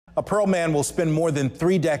A Pearl man will spend more than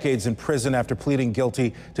 3 decades in prison after pleading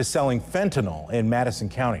guilty to selling fentanyl in Madison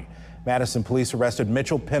County. Madison police arrested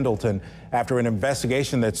Mitchell Pendleton after an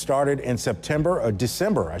investigation that started in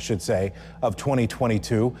December, I should say, of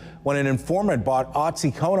 2022, when an informant bought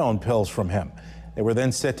oxycodone pills from him. They were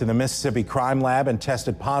then sent to the Mississippi Crime Lab and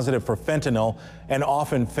tested positive for fentanyl, an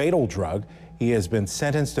often fatal drug. He has been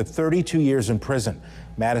sentenced to 32 years in prison.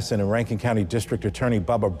 Madison and Rankin County District Attorney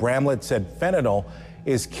Bubba Bramlett said fentanyl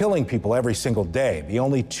is killing people every single day. The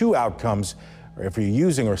only 2 outcomes, if you're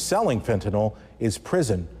using or selling fentanyl, is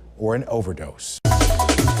prison or an overdose.